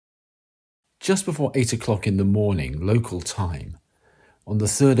Just before 8 o'clock in the morning, local time, on the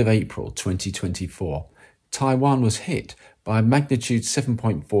 3rd of April 2024, Taiwan was hit by a magnitude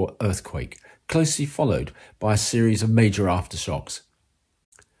 7.4 earthquake, closely followed by a series of major aftershocks.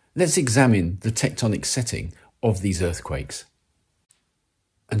 Let's examine the tectonic setting of these earthquakes.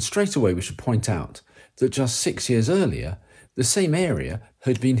 And straight away we should point out that just 6 years earlier, the same area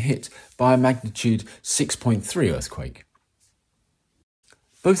had been hit by a magnitude 6.3 earthquake.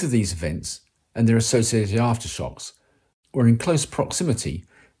 Both of these events and their associated aftershocks were in close proximity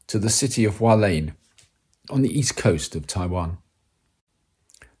to the city of Hualien on the east coast of Taiwan.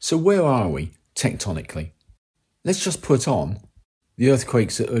 So where are we tectonically? Let's just put on the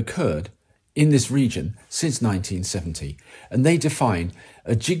earthquakes that occurred in this region since 1970, and they define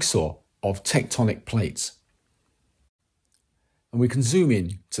a jigsaw of tectonic plates. And we can zoom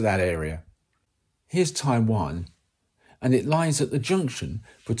in to that area. Here's Taiwan, and it lies at the junction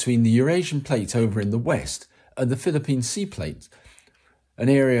between the Eurasian plate over in the west and the Philippine Sea plate, an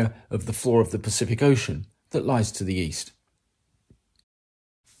area of the floor of the Pacific Ocean that lies to the east.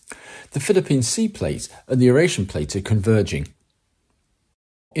 The Philippine Sea plate and the Eurasian plate are converging.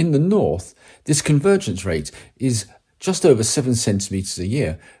 In the north, this convergence rate is just over 7 centimetres a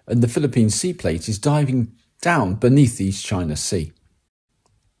year, and the Philippine Sea plate is diving down beneath the East China Sea.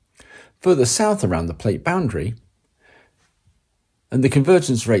 Further south around the plate boundary, and the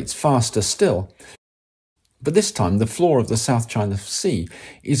convergence rate's faster still, but this time the floor of the South China Sea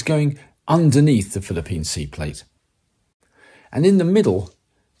is going underneath the Philippine Sea plate. And in the middle,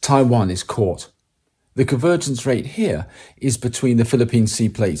 Taiwan is caught. The convergence rate here is between the Philippine Sea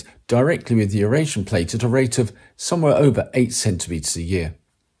plate directly with the Eurasian plate at a rate of somewhere over 8 centimetres a year.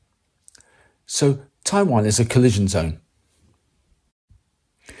 So Taiwan is a collision zone.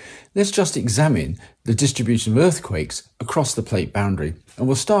 Let's just examine the distribution of earthquakes across the plate boundary, and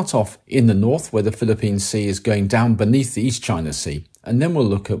we'll start off in the north where the Philippine Sea is going down beneath the East China Sea, and then we'll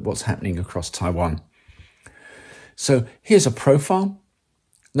look at what's happening across Taiwan. So here's a profile.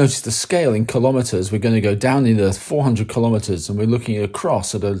 Notice the scale in kilometres. We're going to go down in Earth 400 kilometres, and we're looking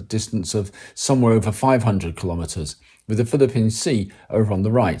across at a distance of somewhere over 500 kilometres, with the Philippine Sea over on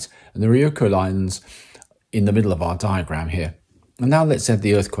the right and the Ryukyu Islands in the middle of our diagram here. And now let's add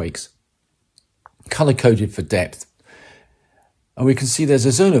the earthquakes, colour-coded for depth. And we can see there's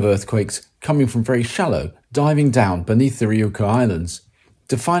a zone of earthquakes coming from very shallow, diving down beneath the Ryukyu Islands,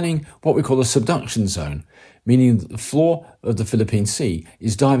 defining what we call a subduction zone, meaning that the floor of the Philippine Sea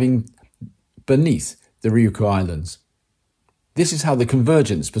is diving beneath the Ryukyu Islands. This is how the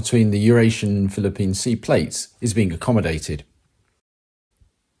convergence between the Eurasian and Philippine Sea plates is being accommodated.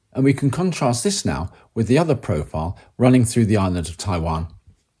 And we can contrast this now with the other profile running through the island of Taiwan.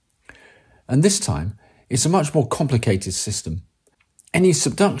 And this time, it's a much more complicated system. Any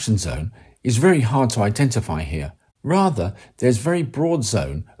subduction zone is very hard to identify here. Rather, there's very broad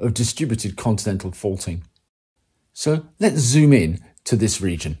zone of distributed continental faulting. So let's zoom in to this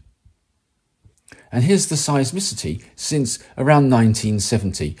region. And here's the seismicity since around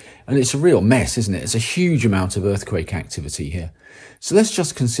 1970. And it's a real mess, isn't it? It's a huge amount of earthquake activity here. So let's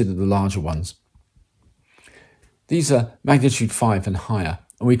just consider the larger ones. These are magnitude 5 and higher,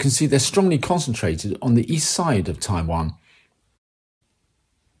 and we can see they're strongly concentrated on the east side of Taiwan.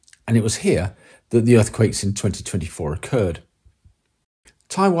 And it was here that the earthquakes in 2024 occurred.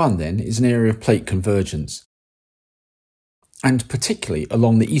 Taiwan, then, is an area of plate convergence. And particularly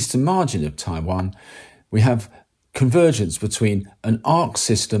along the eastern margin of Taiwan, we have convergence between an arc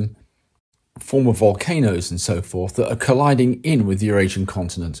system, former volcanoes and so forth, that are colliding in with the Eurasian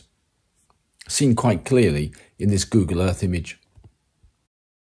continent, seen quite clearly in this Google Earth image.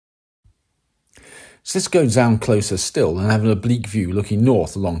 So let's go down closer still and have an oblique view looking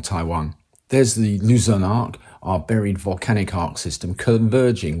north along Taiwan. There's the Luzon Arc, our buried volcanic arc system,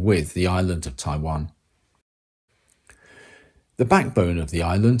 converging with the island of Taiwan. The backbone of the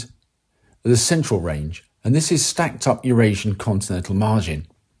island, the central range, and this is stacked up Eurasian continental margin.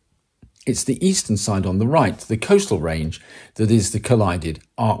 It's the eastern side on the right, the coastal range, that is the collided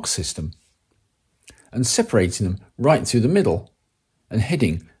arc system. And separating them right through the middle and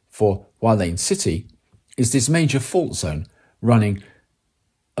heading for Hualien City is this major fault zone running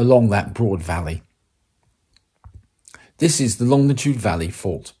along that broad valley. This is the Longitude Valley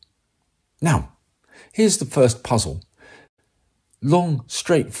Fault. Now, here's the first puzzle. Long,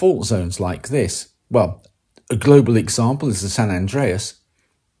 straight fault zones like this, well, a global example is the San Andreas.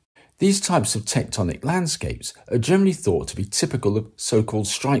 These types of tectonic landscapes are generally thought to be typical of so-called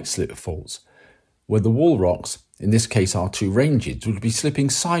strike-slip faults, where the wall rocks, in this case our two ranges, would be slipping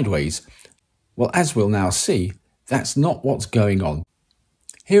sideways. Well, as we'll now see, that's not what's going on.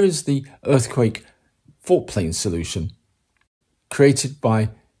 Here is the earthquake fault plane solution created by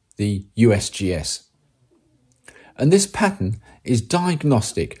the USGS. And this pattern is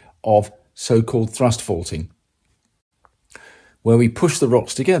diagnostic of so-called thrust faulting, where we push the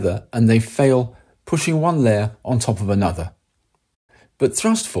rocks together and they fail pushing one layer on top of another. But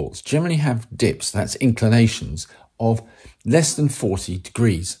thrust faults generally have dips, that's inclinations, of less than 40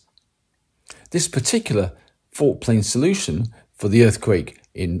 degrees. This particular fault plane solution for the earthquake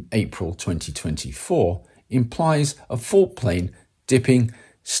in April 2024 implies a fault plane dipping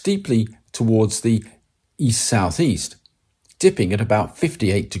steeply towards the east-southeast, dipping at about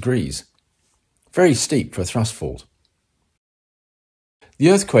 58 degrees. Very steep for a thrust fault. The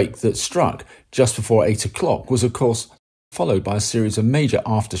earthquake that struck just before 8 o'clock was, of course, followed by a series of major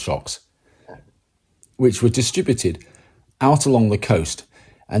aftershocks, which were distributed out along the coast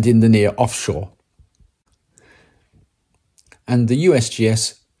and in the near offshore. And the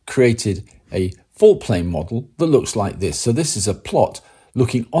USGS created a fault plane model that looks like this. So this is a plot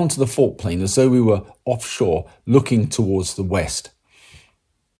looking onto the fault plane as though we were offshore looking towards the west,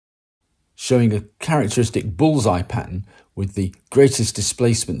 showing a characteristic bullseye pattern with the greatest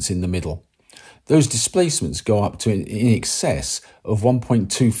displacements in the middle. Those displacements go up to in excess of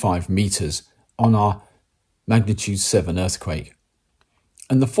 1.25 meters on our magnitude 7 earthquake.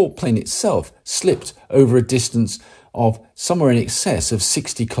 And the fault plane itself slipped over a distance of somewhere in excess of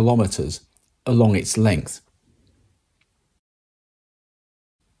 60 kilometers along its length.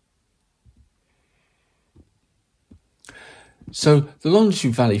 So the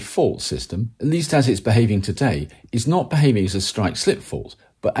longitude valley fault system, at least as it's behaving today, is not behaving as a strike-slip fault,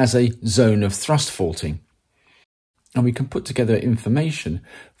 but as a zone of thrust faulting. And we can put together information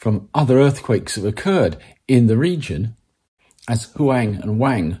from other earthquakes that have occurred in the region, as Hualien and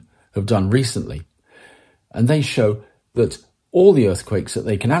Wang have done recently. And they show that all the earthquakes that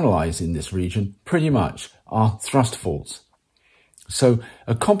they can analyse in this region pretty much are thrust faults. So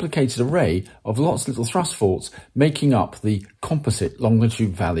a complicated array of lots of little thrust faults making up the composite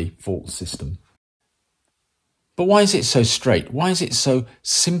longitude valley fault system. But why is it so straight? Why is it so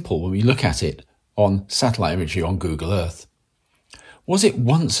simple when we look at it on satellite imagery on Google Earth? Was it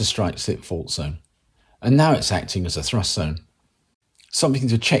once a strike-slip fault zone, and now it's acting as a thrust zone? Something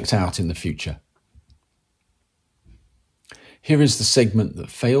to check out in the future. Here is the segment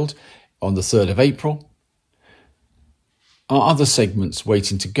that failed on the 3rd of April. Are other segments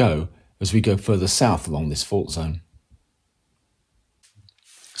waiting to go as we go further south along this fault zone?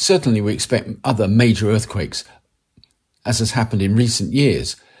 Certainly we expect other major earthquakes, as has happened in recent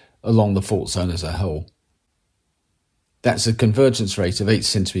years, along the fault zone as a whole. That's a convergence rate of 8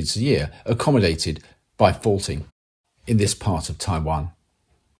 centimetres a year, accommodated by faulting in this part of Taiwan.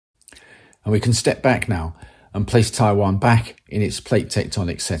 And we can step back now and place Taiwan back in its plate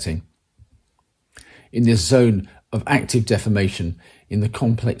tectonic setting, in this zone of active deformation in the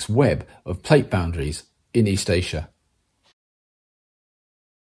complex web of plate boundaries in East Asia.